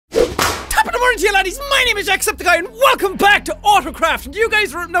morning to you laddies, my name is Jacksepticeye and welcome back to Autocraft. And you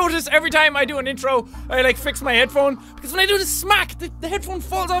guys notice every time I do an intro, I like fix my headphone, because when I do the smack, the headphone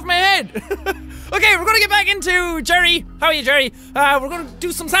falls off my head. Okay, we're gonna get back into Jerry. How are you, Jerry? We're gonna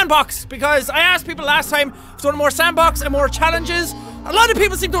do some Sandbox, because I asked people last time if they want more Sandbox and more challenges. A lot of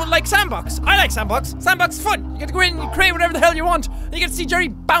people seem to like Sandbox. I like Sandbox. Sandbox is fun. You get to go in and you create whatever the hell you want, and you get to see Jerry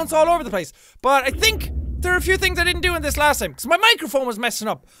bounce all over the place. But I think there are a few things I didn't do in this last time, because my microphone was messing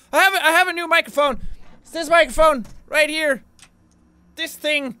up. I have a new microphone. It's this microphone right here. This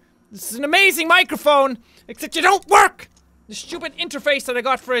thing. This is an amazing microphone, except you don't work. The stupid interface that I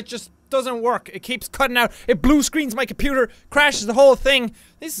got for it just doesn't work. It keeps cutting out. It blue screens my computer, crashes the whole thing.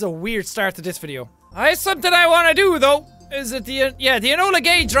 This is a weird start to this video. Something I want to do though is that the Enola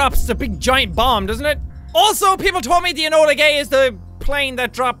Gay drops the big giant bomb, doesn't it? Also, people told me the Enola Gay is the plane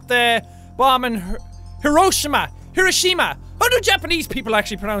that dropped the bomb in Hiroshima. How do Japanese people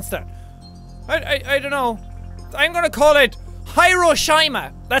actually pronounce that? I don't know. I'm gonna call it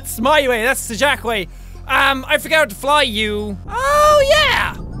Hiroshima. That's my way. That's the Jack way. I forgot to fly you. Oh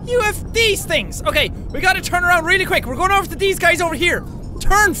yeah! You have these things. Okay, we gotta turn around really quick. We're going over to these guys over here.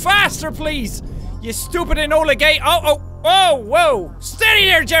 Turn faster, please. You stupid Enola Gay. Whoa. Steady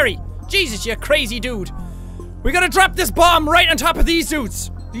there, Jerry. Jesus, you crazy dude. We gotta drop this bomb right on top of these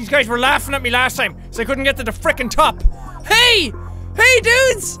dudes. These guys were laughing at me last time, so I couldn't get to the frickin' top. Hey! Hey,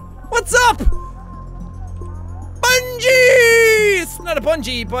 dudes! What's up? Bungee! It's not a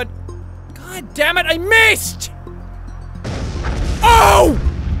bungee, but... God damn it, I missed! Oh!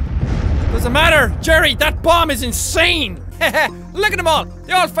 Doesn't matter, Jerry, that bomb is insane! Look at them all.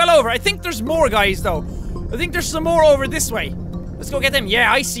 They all fell over. I think there's more guys, though. I think there's some more over this way. Let's go get them.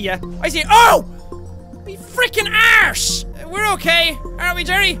 Yeah, I see ya. I see ya. Oh! Be freaking arse! We're okay, aren't we,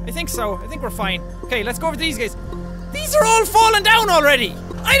 Jerry? I think so. I think we're fine. Okay, let's go over to these guys. These are all falling down already.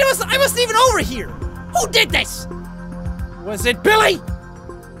 I wasn't even over here. Who did this? Was it Billy?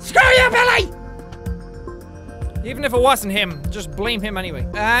 Screw you, Billy! Even if it wasn't him, just blame him anyway.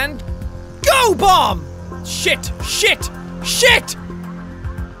 And go bomb! Shit!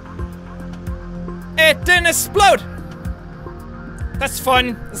 It didn't explode. That's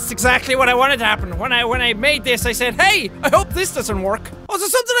fun. That's exactly what I wanted to happen. When I made this, I said, hey, I hope this doesn't work. Also,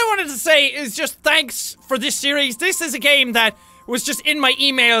 something I wanted to say is just thanks for this series. This is a game that was just in my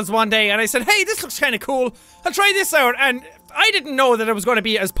emails one day, and I said, hey, this looks kind of cool. I'll try this out, and I didn't know that it was going to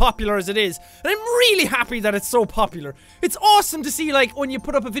be as popular as it is. And I'm really happy that it's so popular. It's awesome to see, like, when you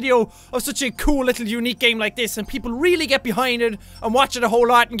put up a video of such a cool little unique game like this and people really get behind it and watch it a whole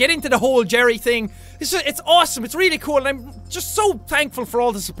lot and get into the whole Jerry thing. It's awesome. It's really cool, and I'm just so thankful for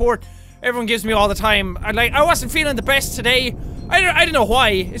all the support everyone gives me all the time. I wasn't feeling the best today. I don't know why.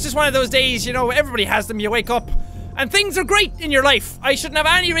 It's just one of those days, you know, everybody has them. You wake up and things are great in your life. I shouldn't have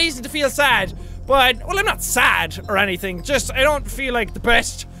any reason to feel sad. But, well, I'm not sad or anything, just I don't feel like the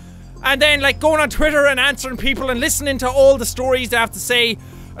best. And then, like, going on Twitter and answering people and listening to all the stories they have to say,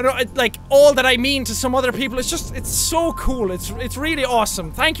 like, all that I mean to some other people, it's so cool. It's really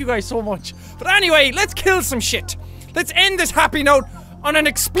awesome. Thank you guys so much. But anyway, let's kill some shit. Let's end this happy note on an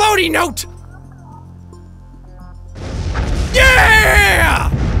exploding note. Yeah!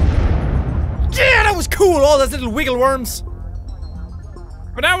 Yeah, that was cool, all those little wiggle worms.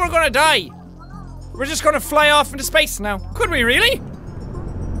 But now we're gonna die. We're just gonna fly off into space now. Could we really?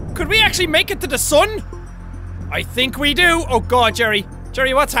 Could we actually make it to the sun? I think we do. Oh god, Jerry.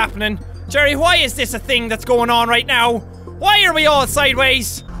 Jerry, what's happening? Jerry, why is this a thing that's going on right now? Why are we all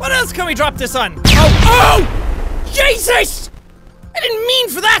sideways? What else can we drop this on? Oh! Jesus! I didn't mean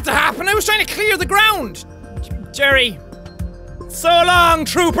for that to happen. I was trying to clear the ground. Jerry. So long,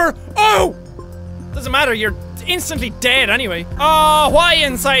 trooper. Oh! Doesn't matter, you're instantly dead anyway. Oh, why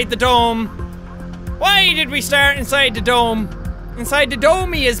inside the dome? Why did we start inside the dome? Inside the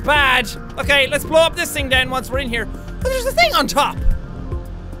dome is bad. Okay, let's blow up this thing then once we're in here. Oh, there's a thing on top.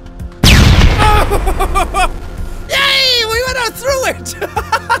 Oh! Yay! We went out through it!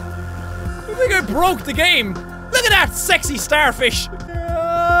 I think I broke the game. Look at that sexy starfish.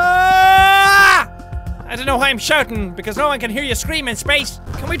 I don't know why I'm shouting, because no one can hear you scream in space.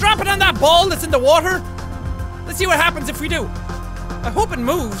 Can we drop it on that ball that's in the water? Let's see what happens if we do. I hope it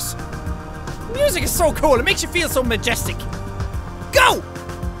moves. The music is so cool, it makes you feel so majestic. Go!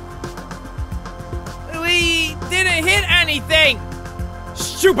 We didn't hit anything!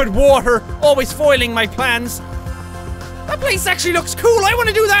 Stupid water, always foiling my plans. That place actually looks cool, I want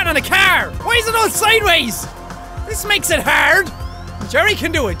to do that on a car! Why is it all sideways? This makes it hard. Jerry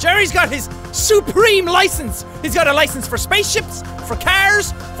can do it. Jerry's got his supreme license. He's got a license for spaceships, for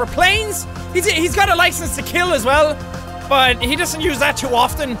cars, for planes. He's got a license to kill as well. but he doesn't use that too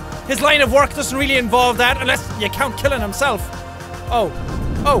often. His line of work doesn't really involve that, unless you count killing himself. Oh.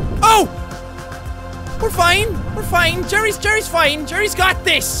 Oh. Oh! We're fine. We're fine. Jerry's fine. Jerry's got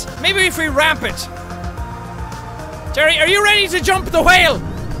this. Maybe if we ramp it. Jerry, are you ready to jump the whale?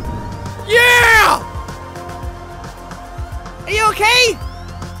 Yeah! Are you okay?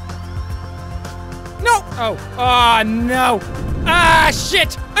 No. Oh. Oh, no. Ah,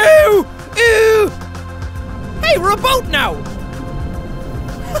 shit. Ooh. Ooh. Hey, we're a boat now.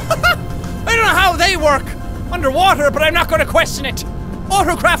 I don't know how they work underwater, but I'm not going to question it.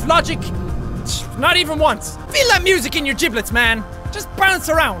 Autocraft logic. Not even once. Feel that music in your giblets, man. Just bounce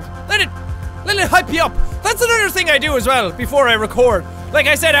around. Let it hype you up. That's another thing I do as well before I record. Like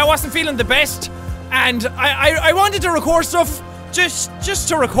I said, I wasn't feeling the best, and I wanted to record stuff just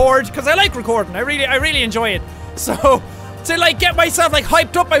to record, because I like recording. I really enjoy it. So to like get myself like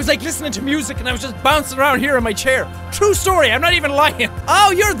hyped up, I was like listening to music and I was just bouncing around here in my chair. True story, I'm not even lying.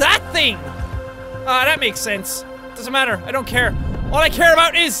 Oh, you're that thing. Ah, that makes sense. Doesn't matter, I don't care. All I care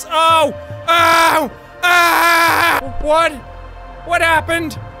about is, oh, ah! What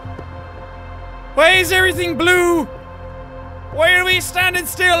happened? Why is everything blue? Why are we standing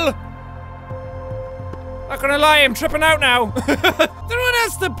still? Not gonna lie, I'm tripping out now. No one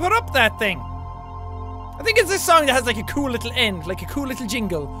has to put up that thing. I think it's this song that has like a cool little end, like a cool little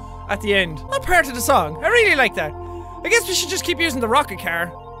jingle at the end. Not part of the song. I really like that. I guess we should just keep using the rocket car,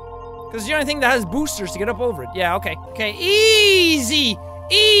 because it's the only thing that has boosters to get up over it. Yeah, okay. Okay, easy.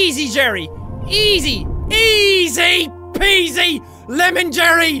 Easy, Jerry. Easy. Easy peasy lemon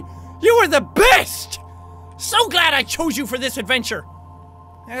Jerry. You were the best. So glad I chose you for this adventure.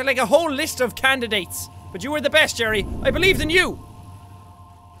 I had like a whole list of candidates, but you were the best, Jerry. I believed in you.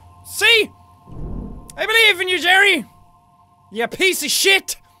 See? I believe in you, Jerry. You piece of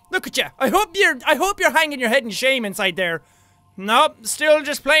shit. Look at you. I hope you're hanging your head in shame inside there. Nope, still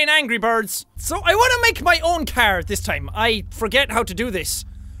just playing Angry Birds. So I want to make my own car this time. I forget how to do this.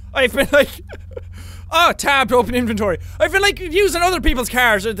 I've been like... oh, tab to open inventory. I've been like using other people's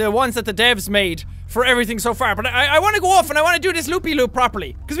cars, or the ones that the devs made, for everything so far. But I want to go off and I want to do this loopy loop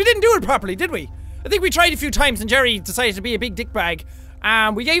properly. Because we didn't do it properly, did we? I think we tried a few times and Jerry decided to be a big dickbag.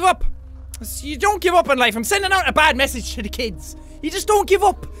 And we gave up. You don't give up in life. I'm sending out a bad message to the kids. You just don't give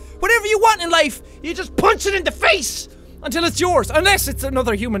up. Whatever you want in life, you just punch it in the face until it's yours. Unless it's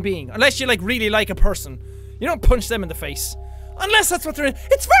another human being. Unless you like really like a person. You don't punch them in the face. Unless that's what they're in.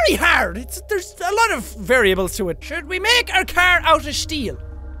 It's very hard. There's a lot of variables to it. Should we make our car out of steel?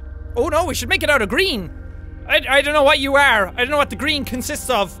 Oh no, we should make it out of green. I don't know what you are. I don't know what the green consists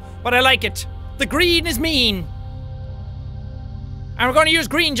of, but I like it. The green is mean. And we're going to use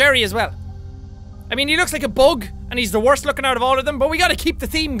green Jerry as well. I mean, he looks like a bug, and he's the worst looking out of all of them, but we gotta keep the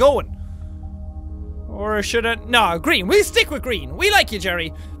theme going. Or should I? No, green. We'll stick with green. We like you,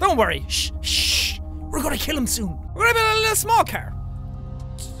 Jerry. Don't worry. Shh, shh. We're gonna kill him soon. We're gonna build a little small car.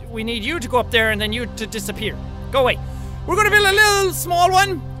 We need you to go up there and then you to disappear. Go away. We're gonna build a little small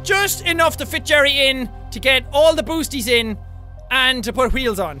one, just enough to fit Jerry in, to get all the boosties in, and to put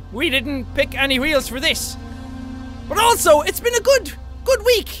wheels on. We didn't pick any wheels for this. But also, it's been a good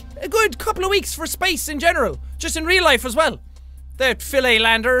week. A good couple of weeks for space in general. Just in real life as well. The Philae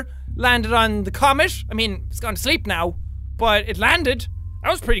lander landed on the comet. I mean, it's gone to sleep now, but it landed.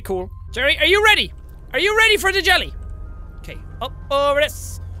 That was pretty cool. Jerry, are you ready? Are you ready for the jelly? Okay, up over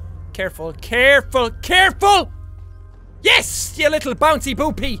this. Careful, careful, careful! Yes, you little bouncy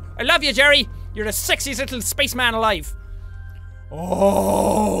boopy. I love you, Jerry. You're the sexiest little spaceman alive.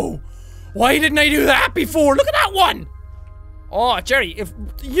 Oh, why didn't I do that before? Look at that one. Oh, Jerry,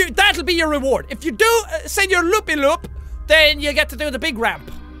 that'll be your reward. If you do send your loopy loop, then you get to do the big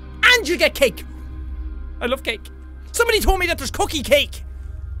ramp. And you get cake. I love cake. Somebody told me that there's cookie cake.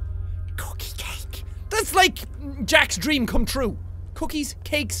 Cookie cake. That's like Jack's dream come true. Cookies,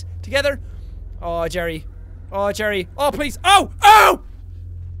 cakes, together. Oh, Jerry. Oh, Jerry. Oh, please. Oh! Oh!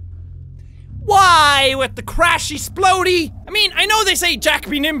 Why with the crashy splody? I mean, I know they say Jack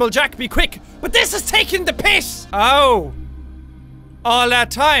be nimble, Jack be quick, but this is taking the piss. Oh. All that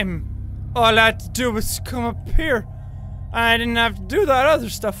time, all I had to do was come up here. I didn't have to do that other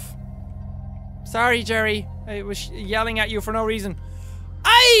stuff. Sorry, Jerry. I was yelling at you for no reason.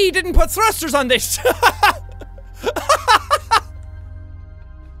 I didn't put thrusters on this.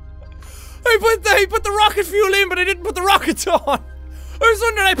 I put the rocket fuel in, but I didn't put the rockets on. I was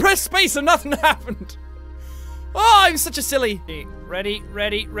wondering, I pressed space and nothing happened. Oh, I'm such a silly. Ready,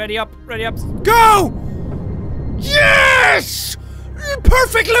 ready, ready up, go! Yes!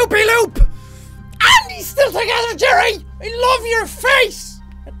 Perfect loopy loop! And he's still together, Jerry! I love your face!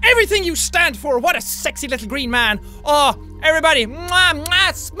 And everything you stand for. What a sexy little green man. Oh, Everybody, mwah,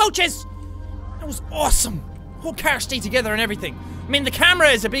 mwah, smooches! That was awesome. Whole car stayed together and everything. I mean, the camera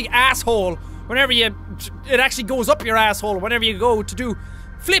is a big asshole whenever it actually goes up your asshole whenever you go to do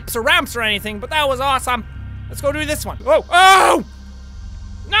flips or ramps or anything, but that was awesome. Let's go do this one. Oh, oh!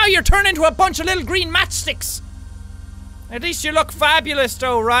 Now you're turned into a bunch of little green matchsticks. At least you look fabulous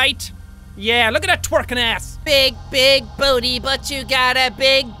though, right? Yeah, look at that twerking ass. Big, big booty, but you got a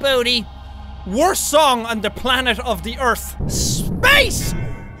big booty. Worst song on the planet of the Earth. Space!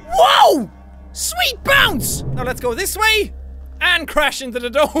 Whoa! Sweet bounce! Now let's go this way and crash into the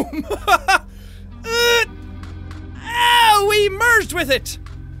dome. Oh, we merged with it.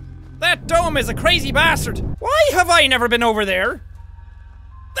 That dome is a crazy bastard. Why have I never been over there?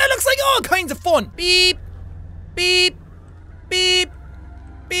 That looks like all kinds of fun. Beep, beep, beep,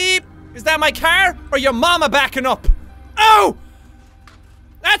 beep. Is that my car or your mama backing up? Oh!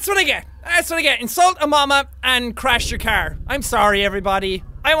 That's what I get. That's what I get. Insult a mama and crash your car. I'm sorry, everybody.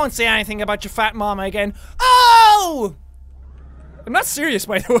 I won't say anything about your fat mama again. Oh! I'm not serious,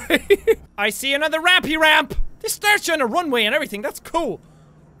 by the way. I see another rampy ramp. This starts you on a runway and everything. That's cool.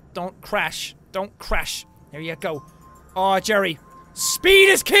 Don't crash. Don't crash. There you go. Oh, Jerry. Speed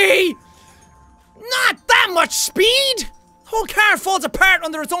is key! Not that much speed! The whole car falls apart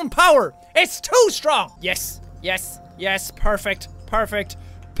under its own power. It's too strong. Yes, yes, yes. Perfect, perfect,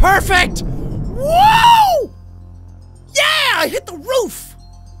 perfect! Whoa! Yeah, I hit the roof!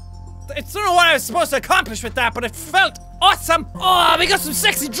 I don't know what I was supposed to accomplish with that, but it felt awesome. Oh, we got some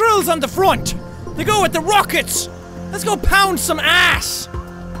sexy drills on the front. They go with the rockets. Let's go pound some ass.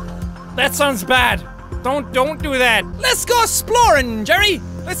 That sounds bad. Don't do that. Let's go exploring, Jerry.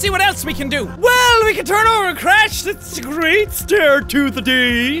 Let's see what else we can do. Well, we can turn over and crash. That's a great start to the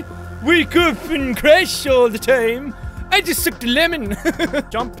day. Wake up and crash all the time. I just sucked a lemon.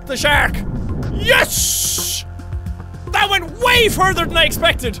 Jump the shark. Yes! That went way further than I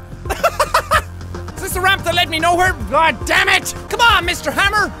expected. Is this the ramp that led me nowhere? God damn it! Come on, Mr.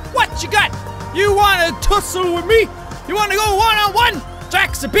 Hammer. What you got? You wanna tussle with me? You wanna go one-on-one?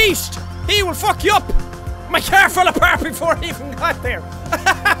 Jack's a beast. He will fuck you up. My car fell apart before I even got there.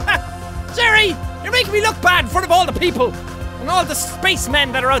 Jerry, you're making me look bad in front of all the people and all the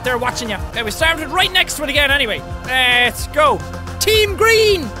spacemen that are out there watching you. Okay, we started right next to it again anyway. Let's go. Team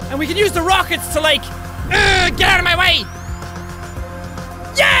Green! And we can use the rockets to like, get out of my way.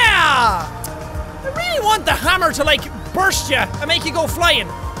 Yeah! I really want the hammer to like burst you and make you go flying.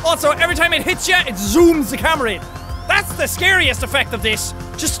 Also, every time it hits you, it zooms the camera in. That's the scariest effect of this.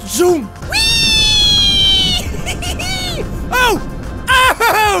 Just zoom. Whee! Oh!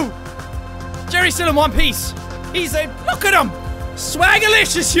 Oh! Jerry's still in one piece. He's a look at him.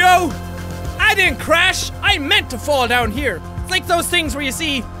 Swagalicious, yo! I didn't crash. I meant to fall down here. It's like those things where you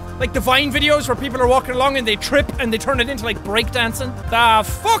see like the Vine videos where people are walking along and they trip and they turn it into like breakdancing. The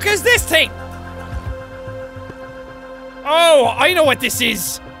fuck is this thing? Oh, I know what this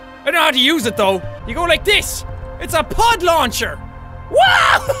is. I don't know how to use it though. You go like this. It's a pod launcher.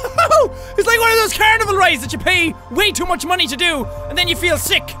 Wow! It's like one of those carnival rides that you pay way too much money to do and then you feel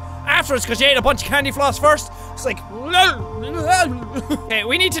sick afterwards because you ate a bunch of candy floss first. It's like okay,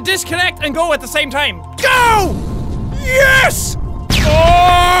 we need to disconnect and go at the same time. Go! Yes!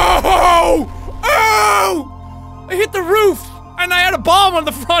 Oh! Oh! I hit the roof and I had a bomb on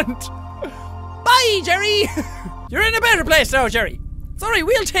the front. Bye, Jerry! You're in a better place now, Jerry. It's alright,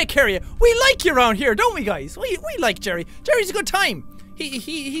 we'll take care of you. We like you around here, don't we, guys? We like Jerry. Jerry's a good time.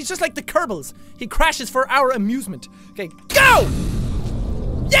 He's just like the Kerbals. He crashes for our amusement. Okay, go!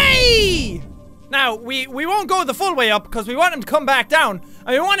 Yay! Now, we won't go the full way up because we want him to come back down. And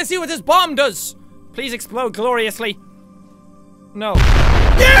we want to see what this bomb does. Please explode gloriously. No.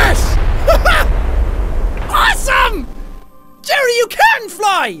 Yes! Awesome! Jerry, you can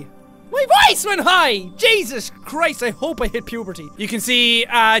fly! My voice went high! Jesus Christ, I hope I hit puberty. You can see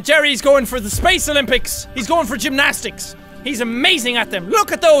Jerry's going for the Space Olympics. He's going for gymnastics. He's amazing at them.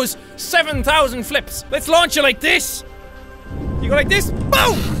 Look at those 7,000 flips. Let's launch you like this. You go like this.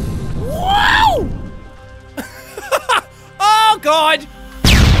 Boom! Whoa! Oh, God.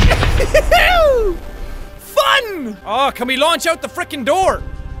 Fun! Oh, can we launch out the frickin' door?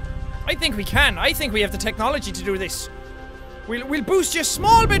 I think we can. I think we have the technology to do this. We'll boost you a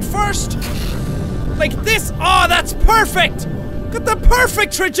small bit first. Like this. Oh, that's perfect. Got the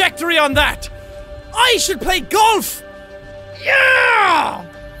perfect trajectory on that. I should play golf. Yeah!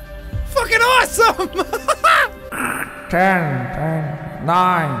 Fucking awesome! 10,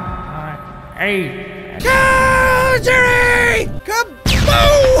 9, 8. Go, Jerry!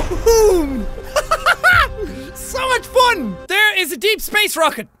 Kaboom! So much fun! There is a deep space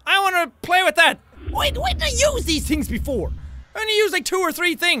rocket. I want to play with that. Why didn't I use these things before? I only used like 2 or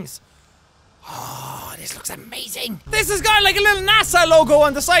 3 things. Oh, this looks amazing. This has got like a little NASA logo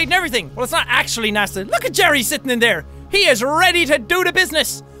on the side and everything. Well, it's not actually NASA. Look at Jerry sitting in there. He is ready to do the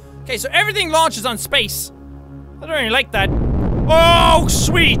business. Okay, so everything launches on space. I don't really like that. Oh,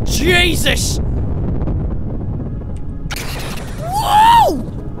 sweet Jesus. Whoa!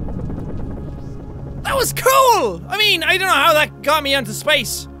 That was cool! I mean, I don't know how that got me into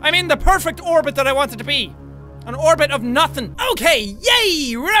space. I'm in the perfect orbit that I wanted to be. An orbit of nothing. Okay,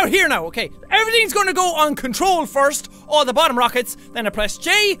 yay! We're out here now, okay. Everything's gonna go on control first, all the bottom rockets, then I press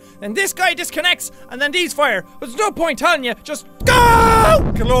J, then this guy disconnects, and then these fire. But there's no point telling you, just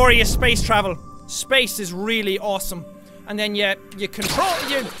go! Glorious space travel. Space is really awesome. And then you control,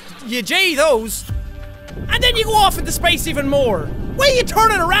 you J those, and then you go off into space even more. Why are you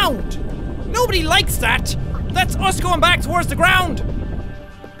turning around? Nobody likes that. That's us going back towards the ground.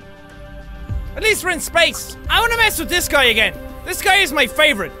 At least we're in space. I want to mess with this guy again. This guy is my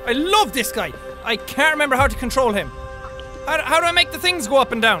favorite. I love this guy. I can't remember how to control him. How do I make the things go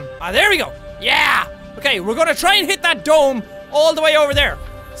up and down? Ah, there we go. Yeah. Okay, we're gonna try and hit that dome all the way over there.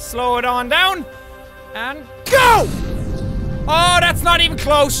 Slow it on down. And go! Oh, that's not even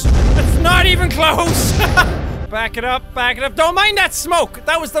close. That's not even close. Back it up, back it up. Don't mind that smoke.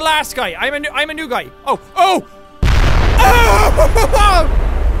 That was the last guy. I'm a new guy. Oh.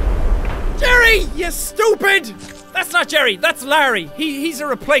 Jerry, you stupid! That's not Jerry, that's Larry. He's a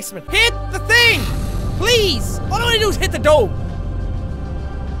replacement. Hit the thing! Please! All I want to do is hit the dome.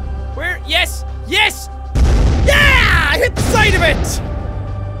 Where? Yes! Yes! Yeah! I hit the side of it!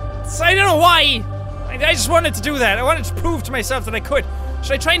 So I don't know why. I just wanted to do that. I wanted to prove to myself that I could.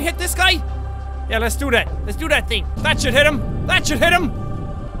 Should I try and hit this guy? Yeah, let's do that. Let's do that thing. That should hit him. That should hit him.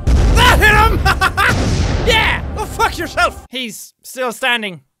 That hit him! Yeah! Go fuck yourself! He's still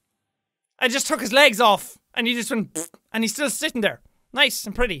standing. I just took his legs off, and he just went pfft, and he's still sitting there. Nice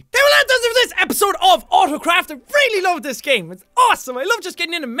and pretty. Okay, well that does it for this episode of Autocraft. I really love this game. It's awesome. I love just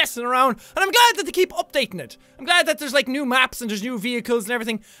getting in and messing around, and I'm glad that they keep updating it. I'm glad that there's like new maps and there's new vehicles and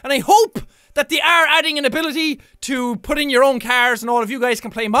everything, and I hope that they are adding an ability to put in your own cars and all of you guys can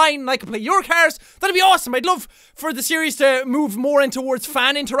play mine and I can play your cars. That'd be awesome. I'd love for the series to move more in towards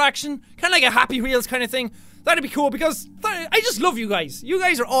fan interaction, kind of like a Happy Wheels kind of thing. That'd be cool because I just love you guys. You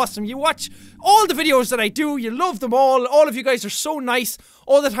guys are awesome. You watch all the videos that I do. You love them all. All of you guys are so nice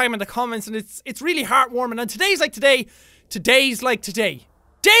all the time in the comments, and it's really heartwarming. And today's like today. Today's like today.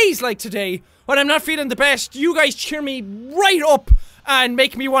 Days like today when I'm not feeling the best. You guys cheer me right up and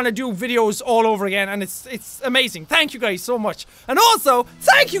make me want to do videos all over again, and it's amazing. Thank you guys so much. And also,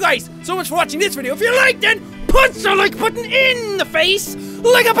 thank you guys so much for watching this video. If you liked it, punch the like button in the face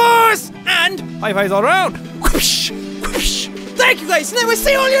like a boss, and high fives all around. Whoosh, whoosh. Thank you guys. Now I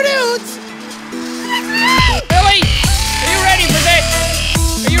see all your dudes. Billy, are you ready for this?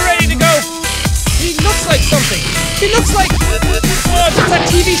 Are you ready to go? He looks like something. He looks like that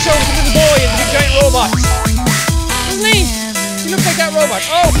TV show with the little boy and the big giant robot. What's his name? He looks like that robot.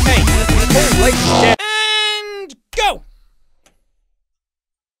 Okay. Oh, like shit. And go.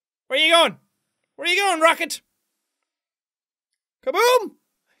 Where are you going? Where are you going, Rocket? Kaboom!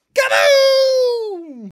 Kaboom!